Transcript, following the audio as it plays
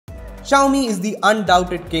Xiaomi is the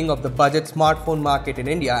undoubted king of the budget smartphone market in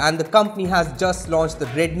India, and the company has just launched the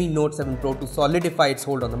Redmi Note 7 Pro to solidify its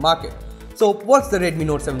hold on the market. So what's the Redmi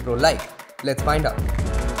Note 7 Pro like? Let's find out.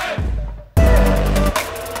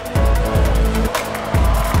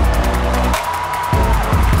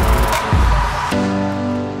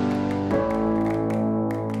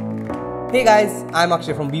 Hey guys, I'm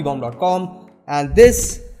Akshay from Beebom.com, and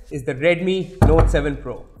this is the Redmi Note 7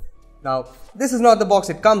 Pro. Now, this is not the box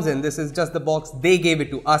it comes in, this is just the box they gave it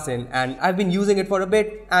to us in, and I've been using it for a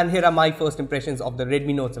bit, and here are my first impressions of the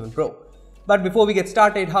Redmi Note 7 Pro. But before we get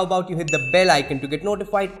started, how about you hit the bell icon to get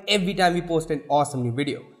notified every time we post an awesome new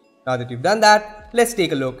video. Now that you've done that, let's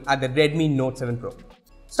take a look at the Redmi Note 7 Pro.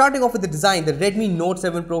 Starting off with the design, the Redmi Note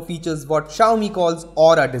 7 Pro features what Xiaomi calls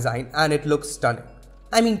Aura design, and it looks stunning.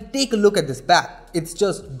 I mean, take a look at this bag, it's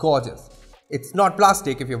just gorgeous. It's not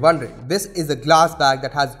plastic if you're wondering. This is a glass bag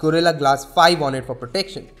that has Gorilla Glass 5 on it for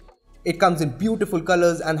protection. It comes in beautiful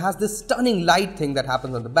colors and has this stunning light thing that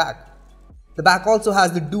happens on the back. The back also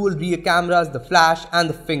has the dual rear cameras, the flash and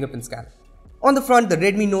the fingerprint scanner. On the front, the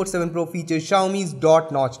Redmi Note 7 Pro features Xiaomi's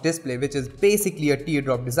dot notch display, which is basically a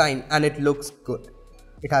teardrop design, and it looks good.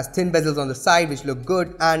 It has thin bezels on the side which look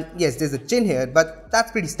good, and yes, there's a chin here, but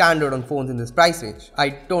that's pretty standard on phones in this price range. I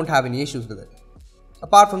don't have any issues with it.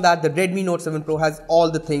 Apart from that, the Redmi Note 7 Pro has all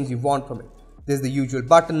the things you want from it. There's the usual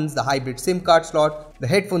buttons, the hybrid SIM card slot, the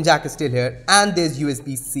headphone jack is still here, and there's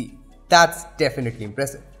USB-C. That's definitely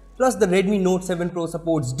impressive. Plus, the Redmi Note 7 Pro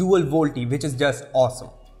supports dual VoLTE, which is just awesome.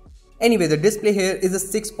 Anyway, the display here is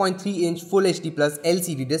a 6.3-inch Full HD Plus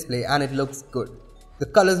LCD display, and it looks good. The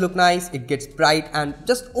colors look nice, it gets bright, and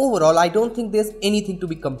just overall, I don't think there's anything to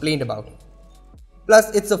be complained about it.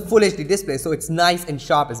 Plus, it's a Full HD display, so it's nice and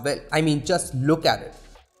sharp as well. I mean, just look at it.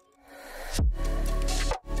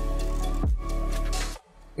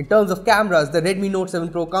 In terms of cameras, the Redmi Note 7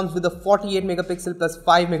 Pro comes with a 48 megapixel plus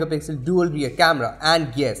 5 megapixel dual rear camera,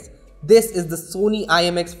 and yes, this is the Sony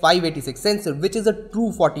IMX586 sensor, which is a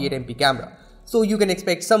true 48MP camera, so you can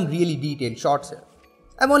expect some really detailed shots here.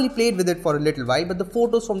 I've only played with it for a little while, but the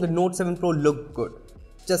photos from the Note 7 Pro look good.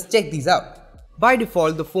 Just check these out. By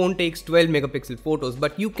default, the phone takes 12 megapixel photos,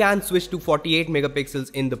 but you can switch to 48 megapixels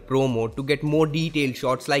in the Pro mode to get more detailed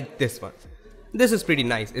shots like this one. This is pretty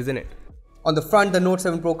nice, isn't it? On the front, the Note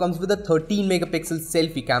 7 Pro comes with a 13 megapixel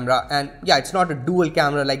selfie camera, and yeah, it's not a dual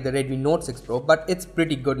camera like the Redmi Note 6 Pro, but it's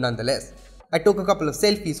pretty good nonetheless. I took a couple of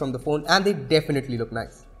selfies from the phone and they definitely look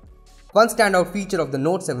nice. One standout feature of the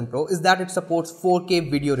Note 7 Pro is that it supports 4K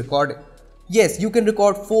video recording. Yes, you can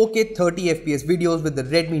record 4K 30fps videos with the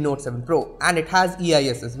Redmi Note 7 Pro, and it has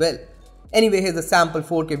EIS as well. Anyway, here's a sample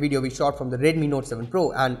 4K video we shot from the Redmi Note 7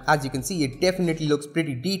 Pro, and as you can see, it definitely looks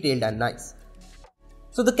pretty detailed and nice.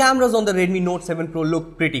 So the cameras on the Redmi Note 7 Pro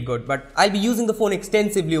look pretty good, but I'll be using the phone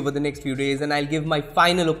extensively over the next few days, and I'll give my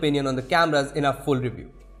final opinion on the cameras in a full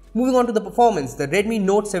review. Moving on to the performance, the Redmi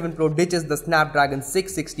Note 7 Pro ditches the Snapdragon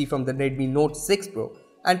 660 from the Redmi Note 6 Pro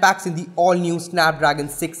and packs in the all-new Snapdragon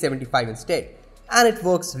 675 instead, and it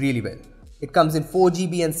works really well. It comes in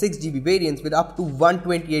 4GB and 6GB variants with up to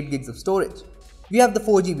 128GB of storage. We have the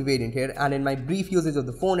 4GB variant here, and in my brief usage of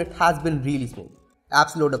the phone, it has been really smooth.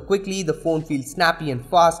 Apps load up quickly, the phone feels snappy and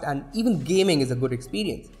fast, and even gaming is a good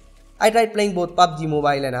experience. I tried playing both PUBG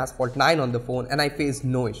Mobile and Asphalt 9 on the phone, and I faced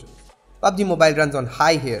no issues. PUBG Mobile runs on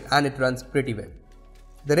high here, and it runs pretty well.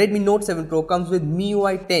 The Redmi Note 7 Pro comes with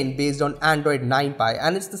MIUI 10 based on Android 9 Pie,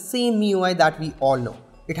 and it's the same MIUI that we all know.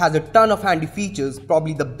 It has a ton of handy features,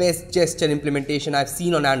 probably the best gesture implementation I've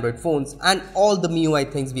seen on Android phones, and all the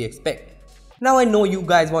MIUI things we expect. Now I know you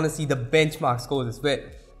guys want to see the benchmark scores as well.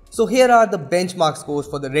 So here are the benchmark scores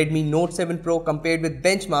for the Redmi Note 7 Pro compared with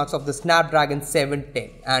benchmarks of the Snapdragon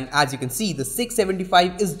 710, and as you can see, the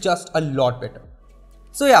 675 is just a lot better.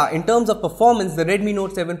 So yeah, in terms of performance, the Redmi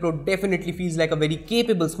Note 7 Pro definitely feels like a very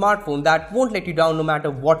capable smartphone that won't let you down no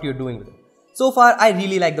matter what you're doing with it. So far, I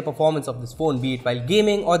really like the performance of this phone, be it while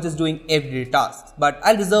gaming or just doing everyday tasks, but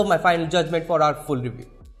I'll reserve my final judgment for our full review.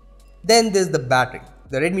 Then there's the battery.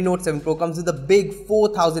 The Redmi Note 7 Pro comes with a big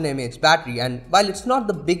 4000 mAh battery, and while it's not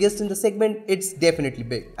the biggest in the segment, it's definitely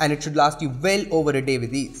big, and it should last you well over a day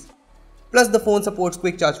with ease. Plus, the phone supports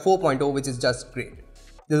Quick Charge 4.0, which is just great.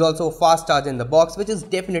 There's also a fast charger in the box, which is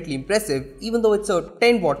definitely impressive, even though it's a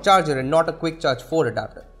 10-watt charger and not a Quick Charge 4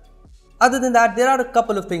 adapter. Other than that, there are a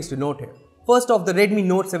couple of things to note here. First off, the Redmi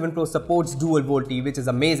Note 7 Pro supports dual VoLTE, which is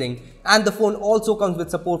amazing, and the phone also comes with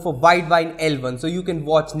support for widevine L1, so you can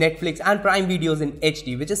watch Netflix and Prime videos in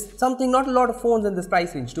HD, which is something not a lot of phones in this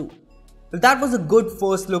price range do. Well, that was a good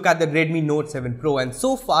first look at the Redmi Note 7 Pro, and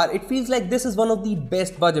so far it feels like this is one of the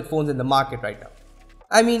best budget phones in the market right now.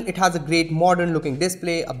 I mean, it has a great modern looking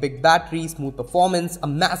display, a big battery, smooth performance, a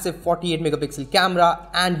massive 48 megapixel camera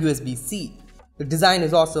and USB-C. The design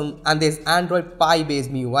is awesome and there's Android Pie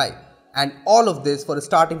based MIUI. And all of this for a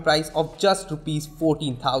starting price of just Rs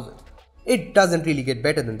 14,000. It doesn't really get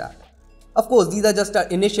better than that. Of course, these are just our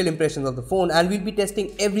initial impressions of the phone and we'll be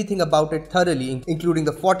testing everything about it thoroughly, including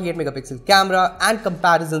the 48 megapixel camera and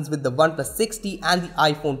comparisons with the OnePlus 60 and the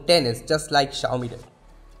iPhone XS, just like Xiaomi did.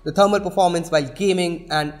 The thermal performance while gaming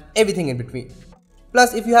and everything in between.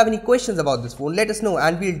 Plus, if you have any questions about this phone, let us know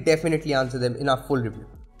and we'll definitely answer them in our full review.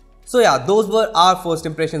 So yeah, those were our first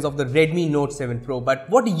impressions of the Redmi Note 7 Pro, but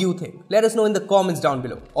what do you think? Let us know in the comments down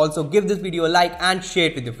below. Also, give this video a like and share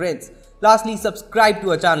it with your friends. Lastly, subscribe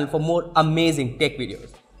to our channel for more amazing tech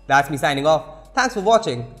videos. That's me signing off. Thanks for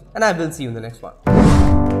watching and I will see you in the next one.